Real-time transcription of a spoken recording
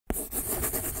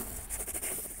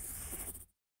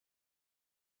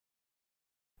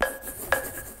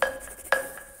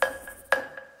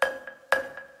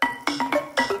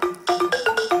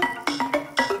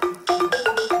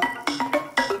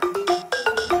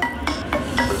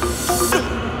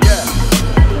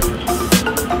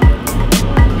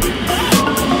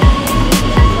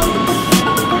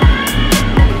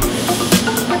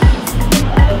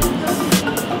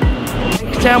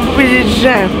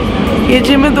że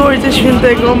jedziemy do Ojca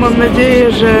Świętego. Mam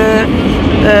nadzieję, że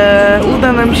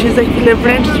uda nam się za chwilę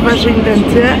wręczyć wasze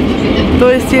intencje.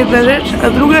 To jest jedna rzecz, a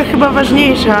druga chyba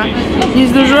ważniejsza. Nie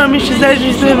zdążyłam jeszcze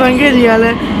zajrzeć do Ewangelii,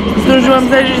 ale zdążyłam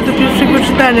zajrzeć do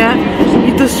pierwszego czytania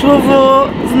i to słowo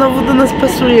znowu do nas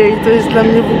pasuje i to jest dla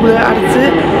mnie w ogóle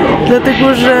arcy,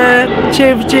 dlatego że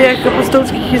dzisiaj w Dziejach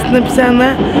Apostolskich jest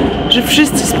napisane, że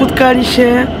wszyscy spotkali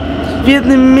się w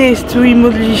jednym miejscu i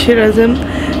modlili się razem.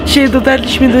 Dzisiaj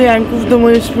dotarliśmy do Janków, do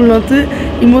mojej wspólnoty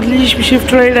i modliliśmy się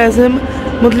wczoraj razem.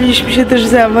 Modliliśmy się też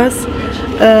za was.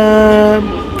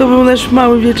 To był nasz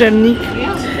mały wieczernik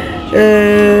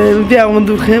białym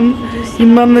duchem i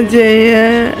mam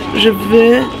nadzieję, że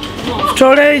wy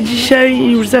wczoraj, dzisiaj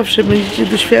i już zawsze będziecie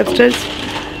doświadczać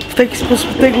w taki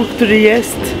sposób tego, który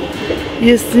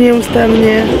jest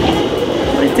nieustannie.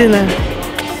 No i tyle.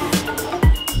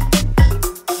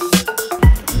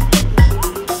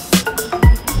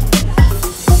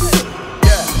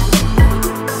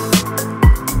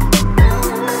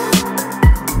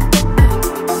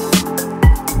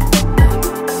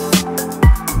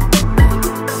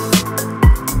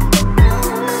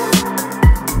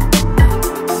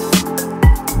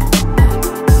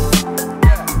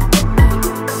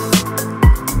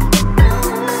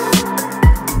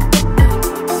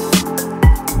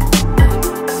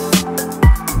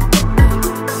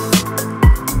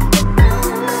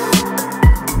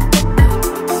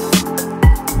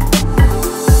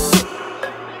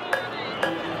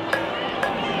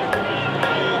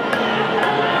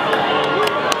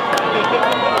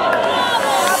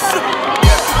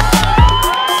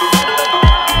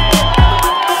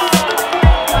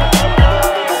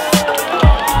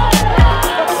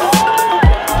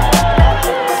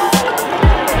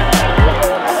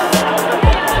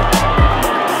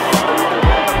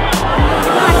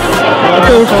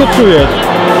 Co czujesz?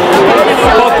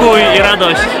 Spokój i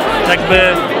radość, jakby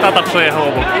tata przejechał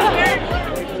obok.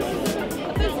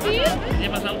 Nie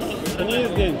ma autobusu. To nie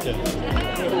jest zdjęcie.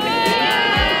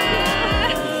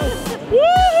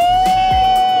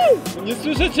 Nie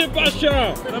słyszycie,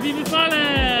 Basia! Robimy falę!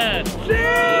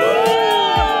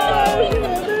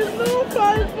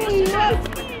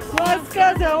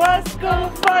 Łaska za łaską,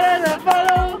 fala za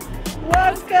falą,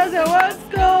 łaska za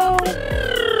łaską.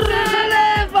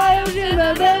 Przelewają się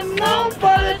nade mną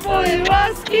fale twojej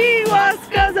łaski,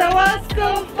 łaska za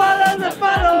łaską, fala za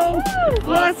falą,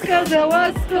 łaska za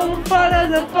łaską, fala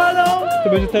za falą. To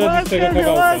będzie teledysk tego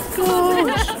kawałka.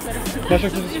 Basia,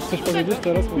 chcesz coś powiedzieć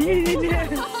teraz? Nie.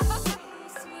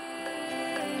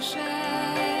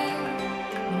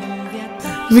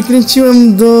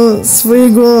 Wykręciłam do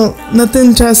swojego na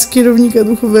ten czas kierownika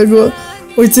duchowego,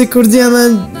 ojca Kordiana,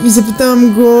 i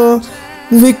zapytałam go,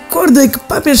 mówię, Kordek,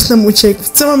 papież nam uciekł,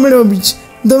 co mamy robić?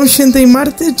 Dom Świętej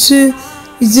Marty, czy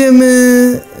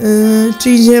idziemy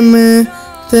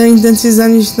te intencje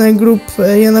zanieść na grób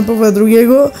Jana Pawła II?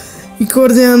 I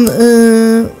Kordian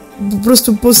po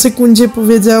prostu po sekundzie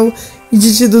powiedział,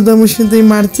 idziecie do domu Świętej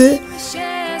Marty.